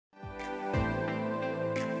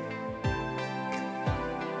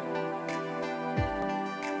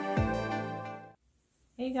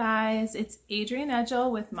Hey guys, it's Adrienne Edgell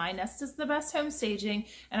with My Nest is the Best Home Staging,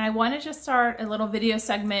 and I wanted to start a little video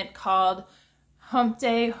segment called Hump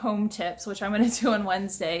Day Home Tips, which I'm going to do on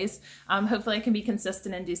Wednesdays. Hopefully I can be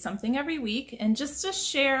consistent and do something every week, and just to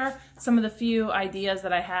share some of the few ideas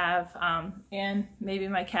that I have, and maybe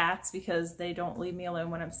my cats, because they don't leave me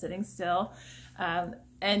alone when I'm sitting still.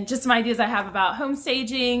 And just some ideas I have about home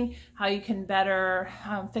staging, how you can better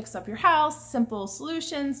fix up your house, simple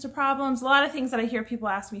solutions to problems, a lot of things that I hear people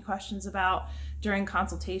ask me questions about during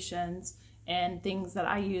consultations and things that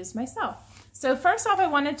I use myself. So first off, I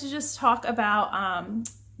wanted to just talk about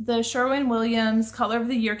the Sherwin Williams Color of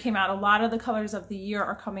the Year came out. A lot of the colors of the year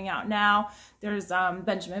are coming out now. There's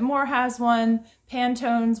Benjamin Moore has one,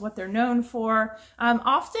 Pantone's, what they're known for.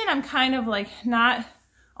 Often I'm kind of like not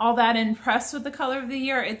all that impressed with the color of the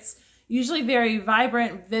year. It's usually very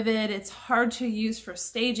vibrant, vivid. It's hard to use for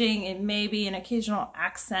staging. It may be an occasional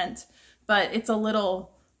accent, but it's a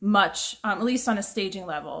little much, at least on a staging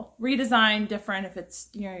level. Redesign different if it's,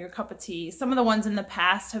 you know, your cup of tea. Some of the ones in the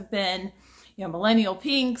past have been, you know, millennial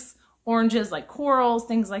pinks, oranges like corals,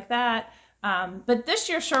 things like that. But this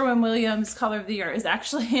year, Sherwin Williams Color of the Year is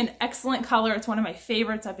actually an excellent color. It's one of my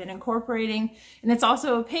favorites I've been incorporating. And it's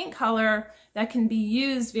also a paint color that can be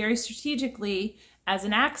used very strategically as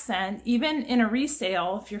an accent, even in a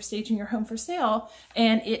resale, if you're staging your home for sale,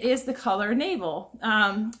 and it is the color Navel.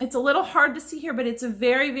 It's a little hard to see here, but it's a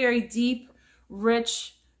very, very deep,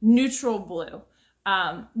 rich, neutral blue,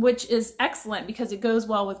 which is excellent because it goes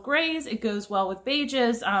well with grays, it goes well with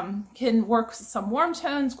beiges, can work with some warm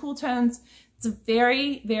tones, cool tones. It's a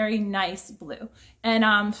very, very nice blue.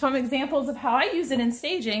 And some examples of how I use it in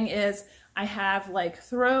staging is I have like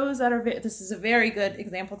throws that are, this is a very good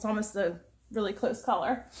example. It's almost a really close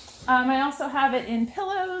color. I also have it in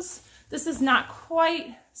pillows. This is not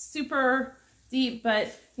quite super deep,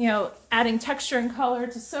 but you know, adding texture and color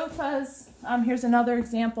to sofas. Here's another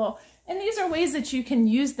example. And these are ways that you can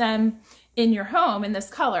use them in your home in this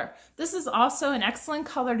color. This is also an excellent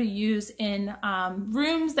color to use in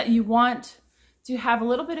rooms that you want to have a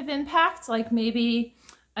little bit of impact, like maybe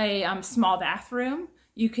a small bathroom.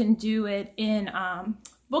 You can do it in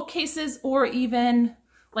bookcases, or even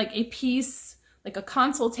like a piece, like a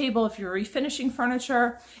console table if you're refinishing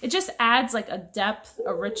furniture. It just adds like a depth,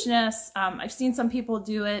 a richness. I've seen some people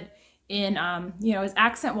do it in, you know, as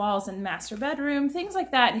accent walls in the master bedroom, things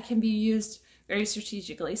like that. It can be used very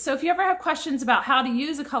strategically. So if you ever have questions about how to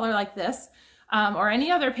use a color like this, or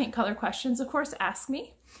any other paint color questions, of course, ask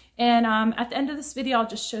me. And at the end of this video, I'll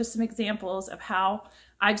just show some examples of how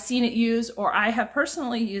I've seen it used, or I have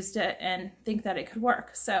personally used it and think that it could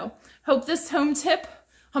work. So hope this home tip,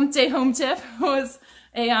 Hump Day home tip, was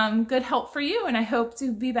a good help for you, and I hope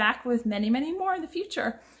to be back with many, many more in the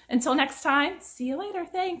future. Until next time, see you later.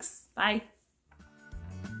 Thanks. Bye.